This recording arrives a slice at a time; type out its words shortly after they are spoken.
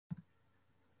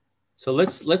So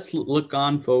let's look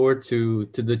on forward to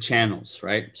the channels,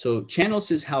 right? So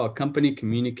channels is how a company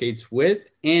communicates with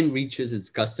and reaches its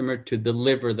customer to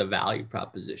deliver the value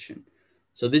proposition.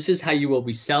 So this is how you will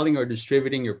be selling or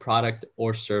distributing your product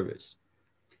or service.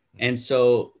 And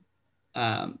so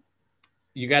um,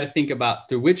 you got to think about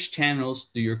through which channels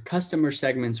do your customer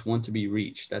segments want to be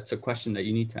reached. That's a question that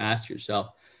you need to ask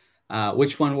yourself.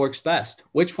 Which one works best?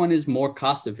 Which one is more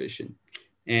cost efficient?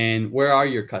 And where are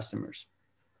your customers?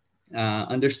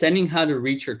 Understanding how to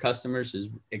reach your customers is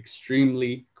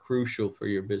extremely crucial for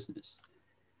your business.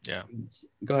 Yeah.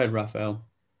 Go ahead, Rafael.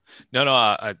 No, no,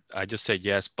 I just said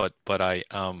yes, but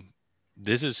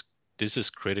this is this is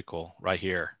critical right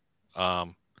here,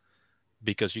 um,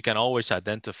 because you can always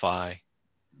identify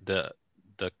the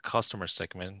the customer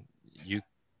segment. You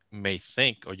may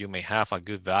think or you may have a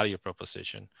good value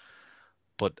proposition,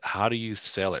 but how do you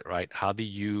sell it, right? How do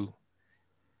you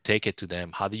take it to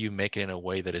them? How do you make it in a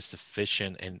way that is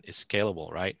efficient and is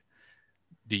scalable, right?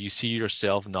 Do you see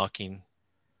yourself knocking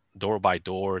door by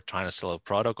door trying to sell a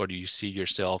product, or do you see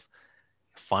yourself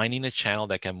finding a channel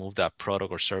that can move that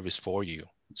product or service for you,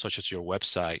 such as your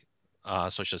website,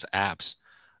 such as apps,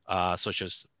 such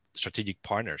as strategic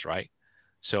partners, right?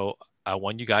 So I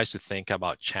want you guys to think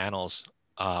about channels,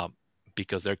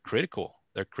 because they're critical.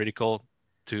 They're critical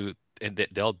to, and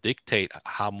they'll dictate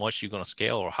how much you're going to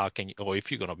scale, or how can you, or if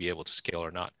you're going to be able to scale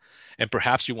or not. And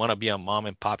perhaps you want to be a mom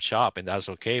and pop shop, and that's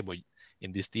okay. But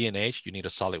in this day and age, you need a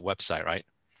solid website, right?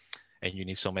 And you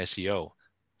need some SEO.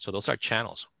 So those are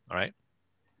channels, all right?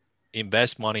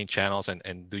 Invest money in channels,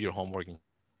 and do your homework in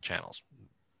channels.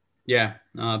 Yeah,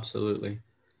 no, absolutely.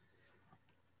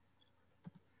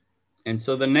 And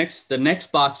so the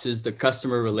next box is the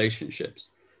customer relationships.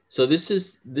 So this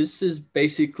is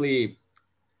basically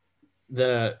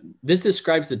this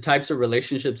describes the types of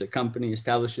relationships a company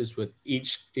establishes with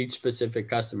each specific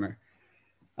customer.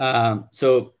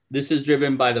 So this is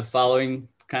driven by the following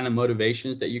kind of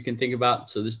motivations that you can think about.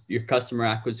 So this your customer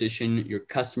acquisition, your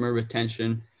customer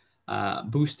retention,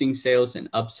 boosting sales and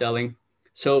upselling.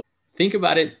 So think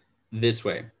about it this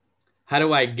way. How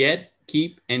do I get,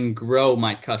 keep, and grow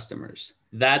my customers?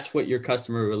 That's what your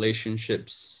customer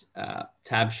relationships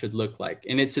tab should look like.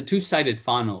 And it's a two-sided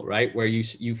funnel, right? Where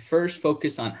you first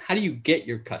focus on how do you get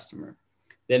your customer?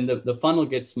 Then the funnel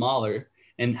gets smaller.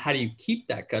 And how do you keep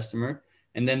that customer?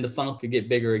 And then the funnel could get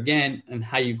bigger again. And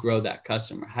how you grow that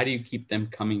customer? How do you keep them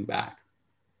coming back?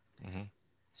 Mm-hmm.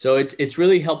 So it's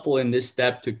really helpful in this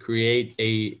step to create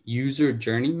a user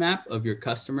journey map of your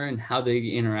customer and how they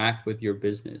interact with your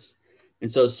business. And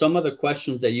so some of the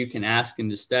questions that you can ask in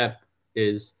this step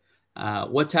is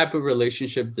what type of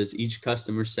relationship does each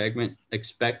customer segment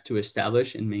expect to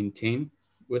establish and maintain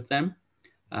with them?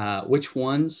 Which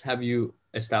ones have you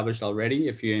established already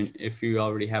if you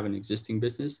already have an existing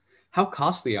business? How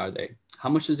costly are they? How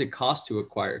much does it cost to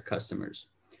acquire customers?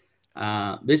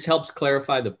 This helps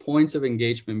clarify the points of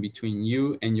engagement between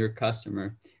you and your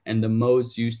customer and the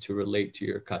modes used to relate to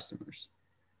your customers.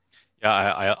 Yeah,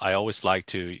 I always like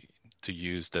to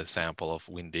use the sample of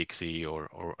Winn-Dixie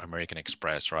or American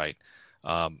Express, right?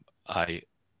 I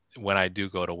When I do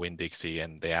go to Winn-Dixie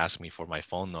and they ask me for my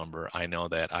phone number, I know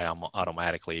that I am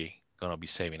automatically going to be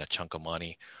saving a chunk of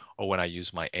money. Or when I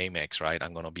use my Amex, right,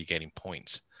 I'm going to be getting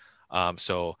points.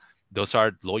 So those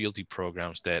are loyalty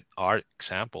programs that are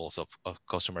examples of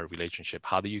customer relationship.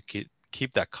 How do you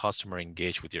keep that customer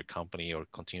engaged with your company or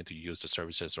continue to use the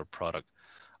services or product?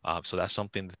 So that's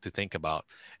something to think about,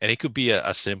 and it could be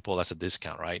as simple as a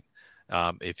discount, right?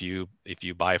 If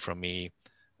you buy from me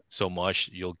so much,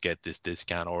 you'll get this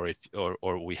discount, or if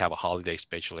or we have a holiday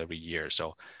special every year.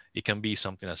 So it can be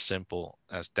something as simple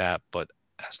as that, but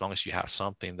as long as you have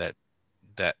something that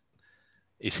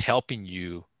is helping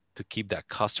you to keep that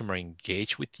customer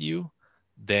engaged with you,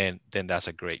 then that's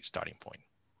a great starting point.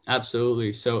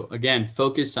 Absolutely. So again,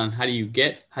 focus on how do you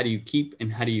get, how do you keep,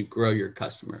 and how do you grow your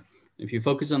customer. If you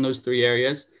focus on those three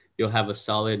areas, you'll have a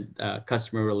solid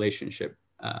customer relationship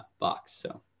box.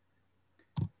 So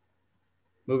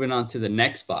moving on to the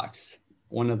next box,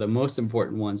 one of the most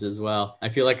important ones as well. I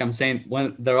feel like I'm saying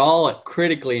they're all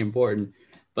critically important,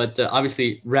 but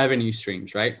obviously revenue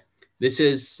streams, right?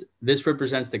 This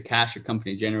represents the cash a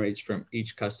company generates from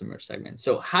each customer segment.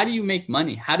 So how do you make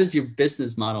money? How does your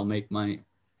business model make money?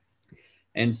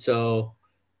 And so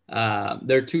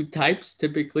there are two types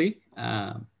typically,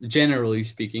 generally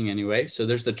speaking, anyway. So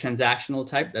there's the transactional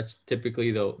type. That's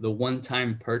typically the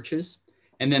one-time purchase.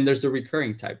 And then there's the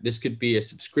recurring type. This could be a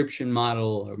subscription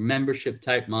model or membership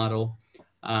type model.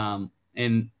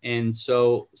 And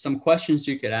so some questions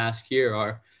you could ask here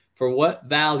are, for what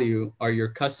value are your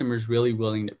customers really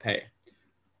willing to pay?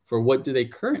 for what do they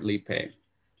currently pay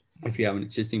if you have an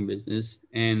existing business,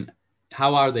 and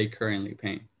how are they currently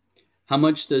paying? How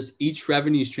much does each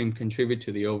revenue stream contribute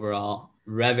to the overall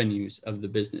revenues of the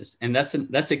business? And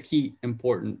that's a key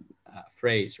important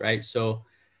phrase, right? So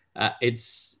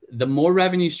it's the more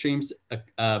revenue streams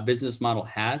a business model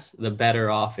has, the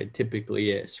better off it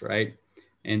typically is, right?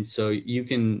 And so you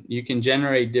can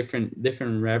generate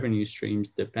different revenue streams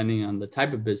depending on the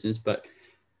type of business. But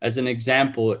as an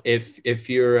example, if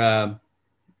you're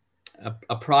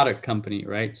a product company,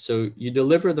 right? So you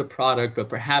deliver the product, but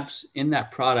perhaps in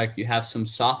that product you have some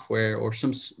software or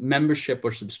some membership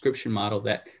or subscription model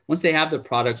that once they have the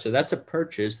product, so that's a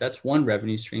purchase, that's one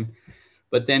revenue stream.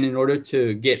 But then in order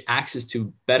to get access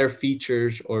to better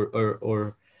features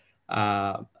or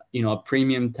a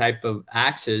premium type of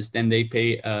access, then they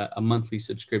pay a monthly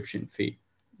subscription fee.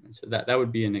 And so that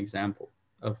would be an example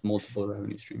of multiple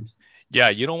revenue streams. Yeah,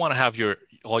 you don't want to have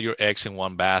all your eggs in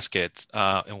one basket.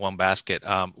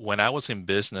 When I was in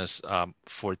business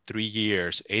for 3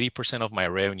 years, 80% of my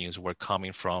revenues were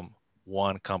coming from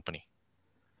one company.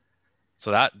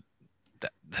 So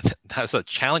that's a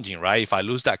challenging, right? If I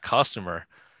lose that customer,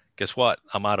 guess what?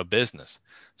 I'm out of business.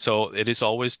 So it is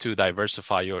always to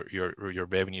diversify your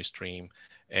revenue stream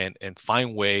and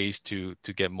find ways to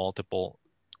get multiple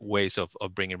ways of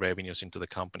bringing revenues into the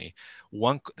company.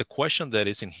 The question that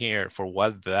is in here, for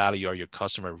what value are your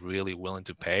customer really willing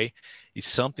to pay, is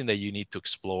something that you need to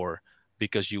explore,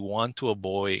 because you want to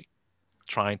avoid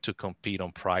trying to compete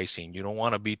on pricing. You don't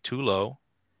want to be too low,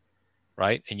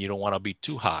 right? And you don't want to be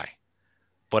too high.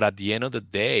 But at the end of the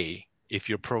day, if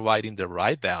you're providing the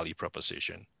right value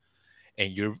proposition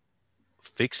and you're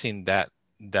fixing that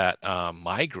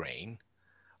migraine,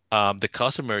 the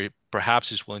customer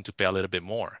perhaps is willing to pay a little bit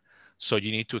more. So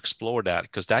you need to explore that,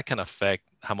 because that can affect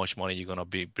how much money you're going to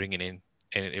be bringing in,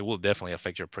 and it will definitely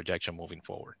affect your projection moving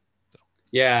forward. So.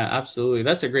 Yeah, absolutely.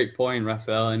 That's a great point,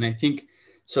 Rafael. And I think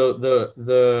so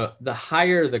the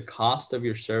higher the cost of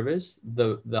your service,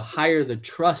 the higher the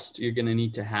trust you're going to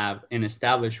need to have and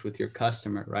establish with your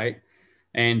customer, right?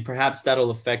 And perhaps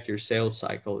that'll affect your sales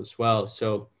cycle as well.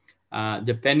 So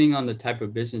depending on the type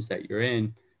of business that you're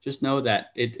in, just know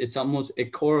that it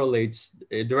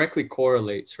directly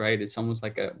correlates, right? It's almost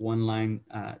like a one line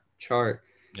chart,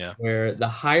 Yeah. where the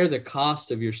higher the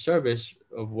cost of your service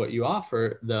of what you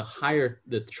offer, the higher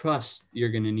the trust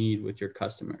you're going to need with your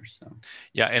customers. So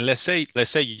Yeah, and let's say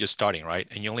you're just starting, right?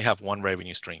 And you only have one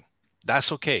revenue stream.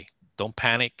 That's okay. Don't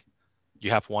panic.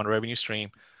 You have one revenue stream,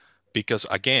 because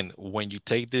again, when you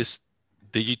take this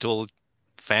digital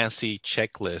fancy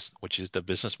checklist, which is the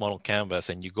business model canvas,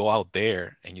 and you go out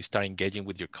there and you start engaging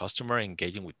with your customer,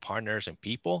 engaging with partners and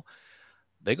people,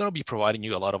 they're going to be providing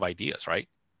you a lot of ideas, right?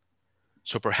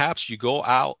 So perhaps you go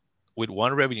out with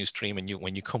one revenue stream, and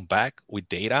when you come back with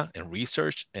data and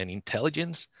research and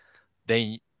intelligence,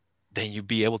 then you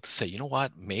be able to say, you know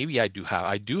what, maybe I do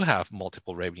have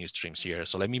multiple revenue streams here,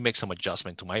 so let me make some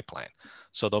adjustment to my plan.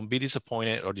 So don't be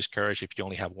disappointed or discouraged if you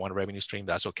only have one revenue stream.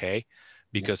 That's okay, yeah.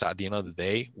 because at the end of the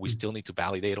day, we still need to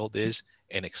validate all this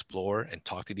and explore and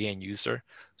talk to the end user.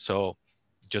 So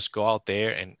just go out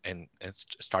there and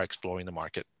start exploring the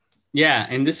market. Yeah,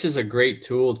 and this is a great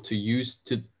tool to use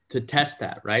to test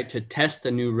that, right? To test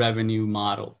a new revenue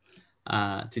model,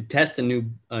 to test a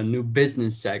new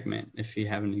business segment if you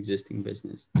have an existing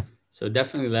business. So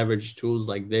definitely leverage tools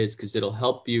like this, because it'll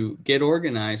help you get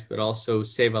organized, but also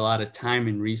save a lot of time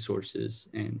and resources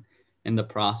in the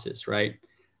process, right?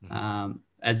 Mhm.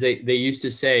 As they used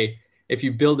to say, if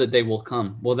you build it, they will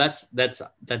come. Well, that's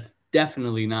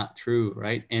definitely not true,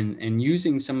 right? And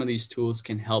using some of these tools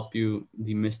can help you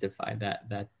demystify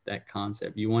that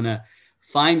concept. You want to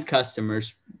find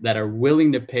customers that are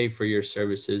willing to pay for your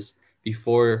services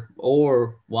before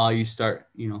or while you start,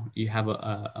 you have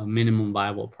a minimum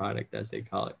viable product, as they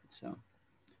call it. Yeah.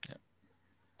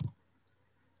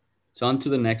 So on to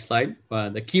the next slide,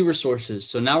 the key resources.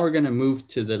 So now we're going to move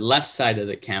to the left side of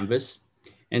the canvas.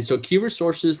 And so key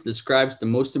resources describes the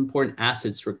most important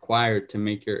assets required to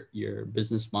make your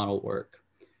business model work.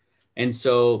 And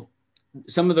so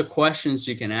some of the questions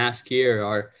you can ask here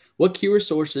are, what key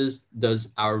resources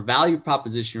does our value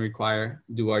proposition require?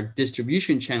 Do our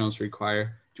distribution channels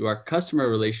require? Do our customer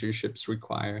relationships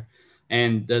require?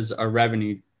 And does our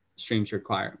revenue streams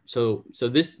require? So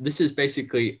this is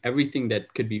basically everything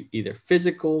that could be either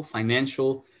physical,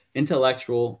 financial,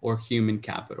 intellectual, or human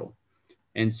capital.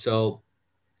 And so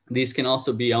these can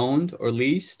also be owned or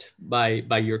leased by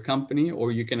your company,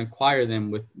 or you can acquire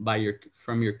them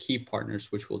from your key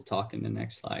partners, which we'll talk in the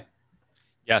next slide.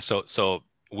 Yeah. So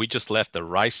we just left the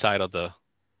right side of the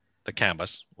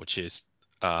canvas, which is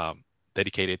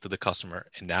dedicated to the customer,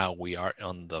 and now we are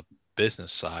on the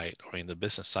business side or in the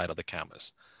business side of the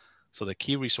canvas. So the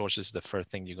key resources is the first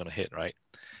thing you're going to hit, right?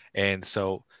 And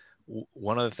so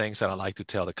one of the things that I like to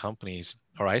tell the companies,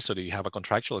 all right, so do you have a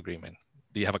contractual agreement?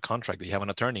 Do you have a contract? Do you have an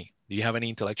attorney? Do you have any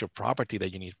intellectual property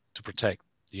that you need to protect?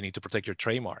 Do you need to protect your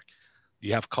trademark? Do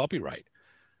you have copyright?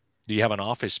 Do you have an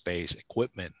office space,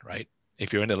 equipment, right?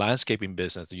 If you're in the landscaping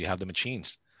business, do you have the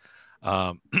machines?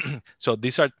 Um, so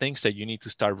these are things that you need to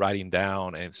start writing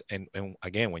down. And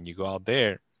again, when you go out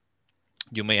there,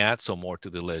 you may add some more to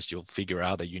the list. You'll figure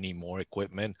out that you need more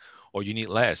equipment or you need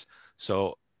less.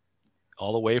 So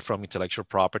all the way from intellectual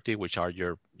property, which are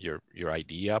your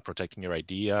idea, protecting your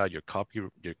idea, your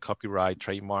copyright,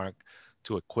 trademark,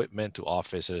 to equipment, to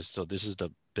offices. So this is the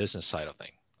business side of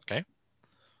thing. Okay.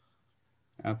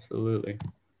 Absolutely.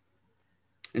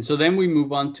 And so then we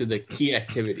move on to the key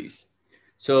activities.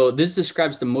 So this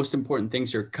describes the most important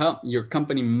things your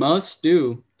company must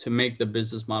do to make the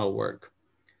business model work.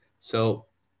 So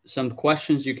some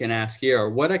questions you can ask here are,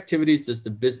 what activities does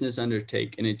the business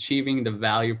undertake in achieving the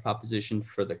value proposition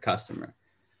for the customer?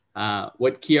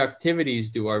 What key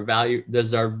activities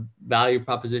does our value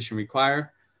proposition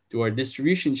require? Do our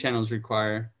distribution channels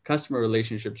require? Customer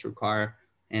relationships require?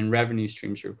 And revenue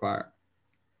streams require?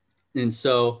 And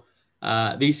so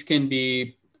these can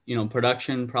be,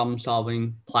 production, problem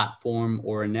solving, platform,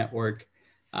 or a network.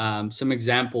 Some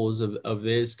examples of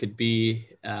this could be,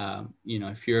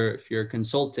 if you're a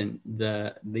consultant,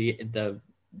 the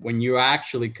when you're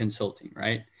actually consulting,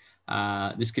 right?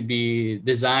 This could be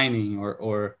designing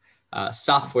or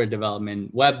software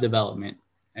development, web development,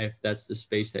 if that's the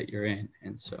space that you're in.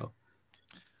 And so,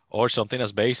 Or something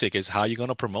as basic as how you're going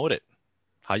to promote it,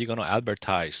 how you're going to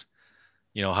advertise,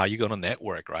 how you're going to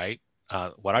network, right?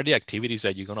 What are the activities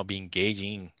that you're going to be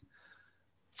engaging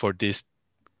for this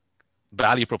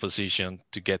value proposition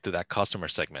to get to that customer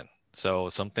segment? So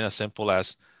something as simple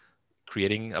as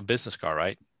creating a business card,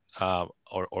 right?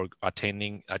 Or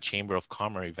attending a chamber of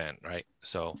commerce event, right?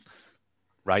 So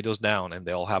write those down, and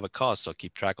they all have a cost. So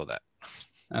keep track of that.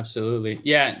 absolutely.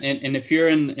 Yeah. And if you're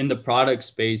in the product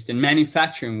space, then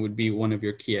manufacturing would be one of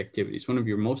your key activities, one of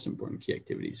your most important key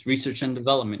activities. Research and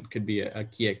development could be a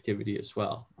key activity as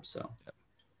well.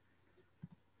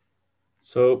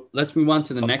 So let's move on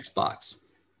to the next box.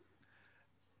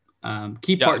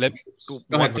 Key Yeah, partnerships. Go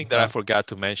one ahead, thing that I Rafael. forgot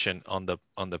to mention on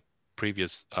the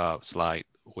previous slide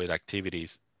with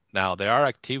activities. Now there are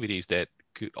activities that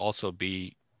could also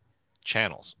be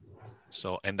channels.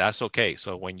 So, and that's okay.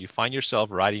 So when you find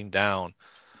yourself writing down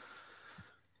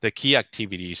the key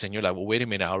activities and you're like, well, wait a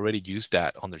minute, I already used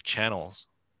that on their channels.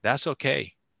 That's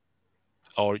okay.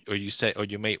 Or you say, or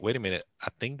you may, wait a minute, I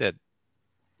think that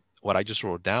what I just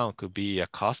wrote down could be a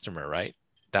customer, right?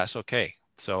 That's okay.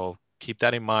 So keep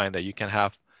that in mind that you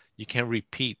can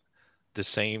repeat the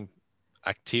same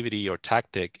activity or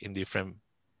tactic in different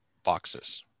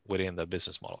boxes within the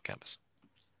business model canvas.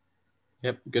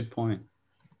 Yep, good point.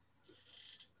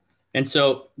 And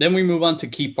so then we move on to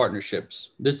key partnerships.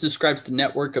 This describes the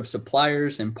network of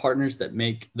suppliers and partners that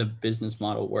make the business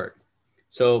model work.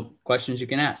 So questions you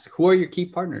can ask: who are your key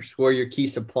partners? Who are your key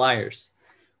suppliers?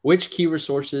 Which key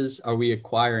resources are we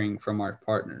acquiring from our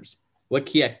partners? What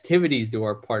key activities do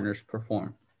our partners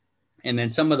perform? And then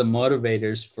some of the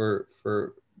motivators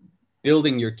for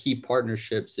building your key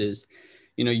partnerships is,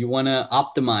 you want to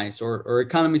optimize or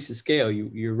economies of scale.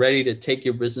 You're ready to take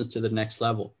your business to the next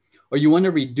level, or you want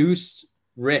to reduce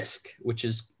risk, which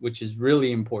is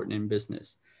really important in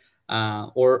business,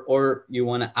 or you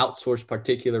want to outsource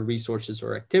particular resources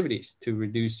or activities to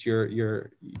reduce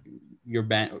your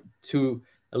band to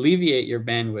alleviate your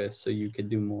bandwidth so you could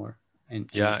do more.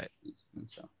 Yeah, And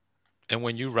so. and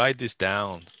when you write this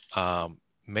down,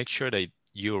 make sure that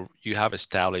you have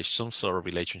established some sort of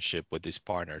relationship with these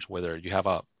partners, whether you have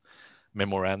a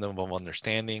memorandum of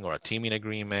understanding or a teaming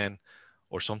agreement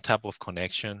or some type of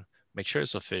connection. Make sure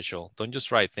it's official. Don't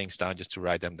just write things down just to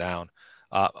write them down.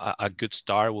 A good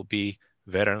start will be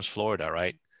Veterans Florida,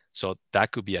 right? So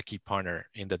that could be a key partner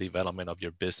in the development of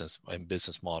your business and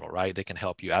business model, right? They can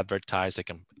help you advertise, they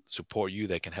can support you,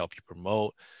 they can help you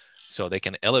promote, so they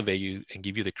can elevate you and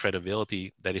give you the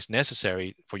credibility that is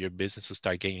necessary for your business to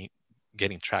start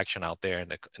getting traction out there in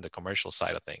the commercial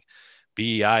side of things.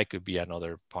 VEI could be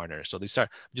another partner. So these are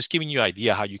just giving you an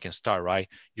idea how you can start, right?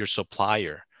 Your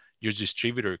supplier, your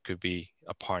distributor could be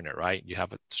a partner, right? You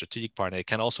have a strategic partner. It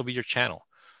can also be your channel.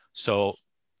 So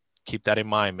keep that in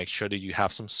mind. Make sure that you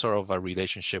have some sort of a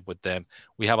relationship with them.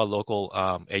 We have a local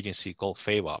agency called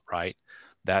FAVOP, right?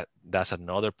 That's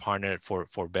another partner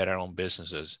for better owned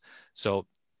businesses. So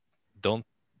don't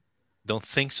don't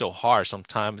think so hard.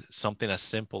 Sometimes something as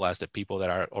simple as the people that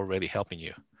are already helping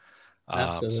you. So,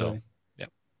 Absolutely. yeah.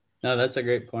 No, that's a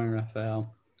great point,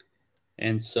 Rafael.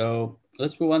 And so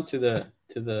let's move on to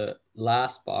the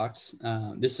last box.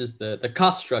 This is the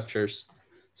cost structures.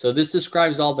 So this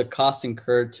describes all the costs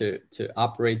incurred to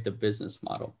operate the business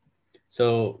model.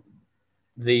 So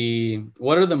the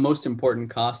what are the most important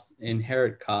costs,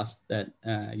 inherent costs that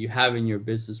you have in your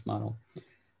business model,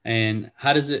 and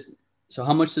how does it? So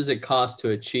how much does it cost to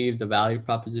achieve the value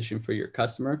proposition for your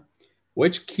customer?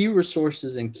 Which key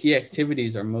resources and key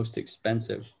activities are most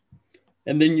expensive?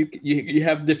 And then you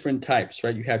have different types,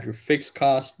 right? You have your fixed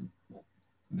cost,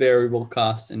 variable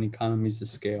costs, and economies of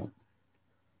scale.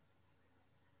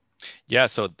 Yeah.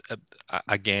 So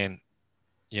again,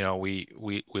 we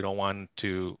don't want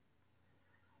to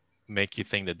make you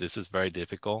think that this is very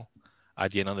difficult.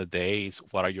 At the end of the day, is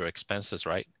what are your expenses,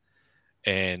 right?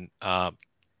 And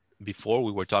before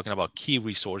we were talking about key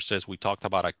resources, we talked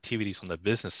about activities on the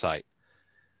business side.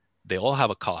 They all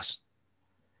have a cost,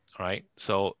 right?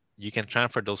 So you can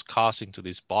transfer those costs into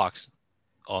this box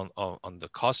on the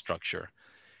cost structure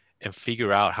and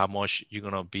figure out how much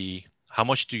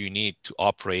do you need to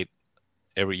operate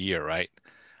every year, right?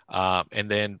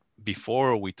 And then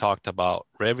before we talked about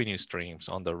revenue streams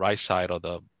on the right side of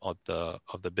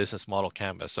the business model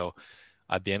canvas. So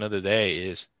at the end of the day,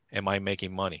 is am I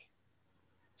making money?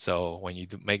 So when you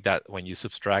make that, when you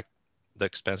subtract the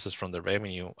expenses from the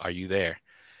revenue, are you there?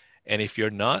 And if you're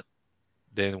not,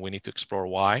 then we need to explore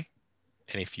why.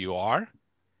 And if you are,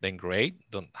 then great.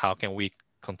 Then how can we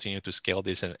continue to scale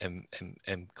this and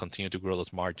continue to grow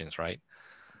those margins, right?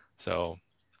 So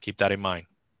keep that in mind.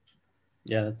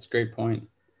 Yeah, that's a great point.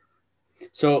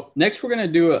 So next, we're going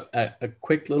to do a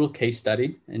quick little case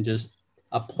study and just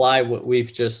apply what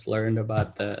we've just learned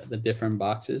about the different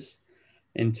boxes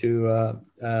into a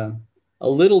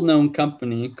little known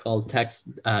company called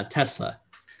Tesla.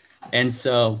 And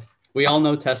so we all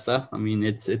know Tesla. I mean,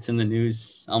 it's in the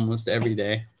news almost every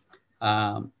day.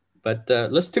 But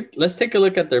let's take a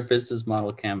look at their business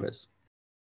model canvas.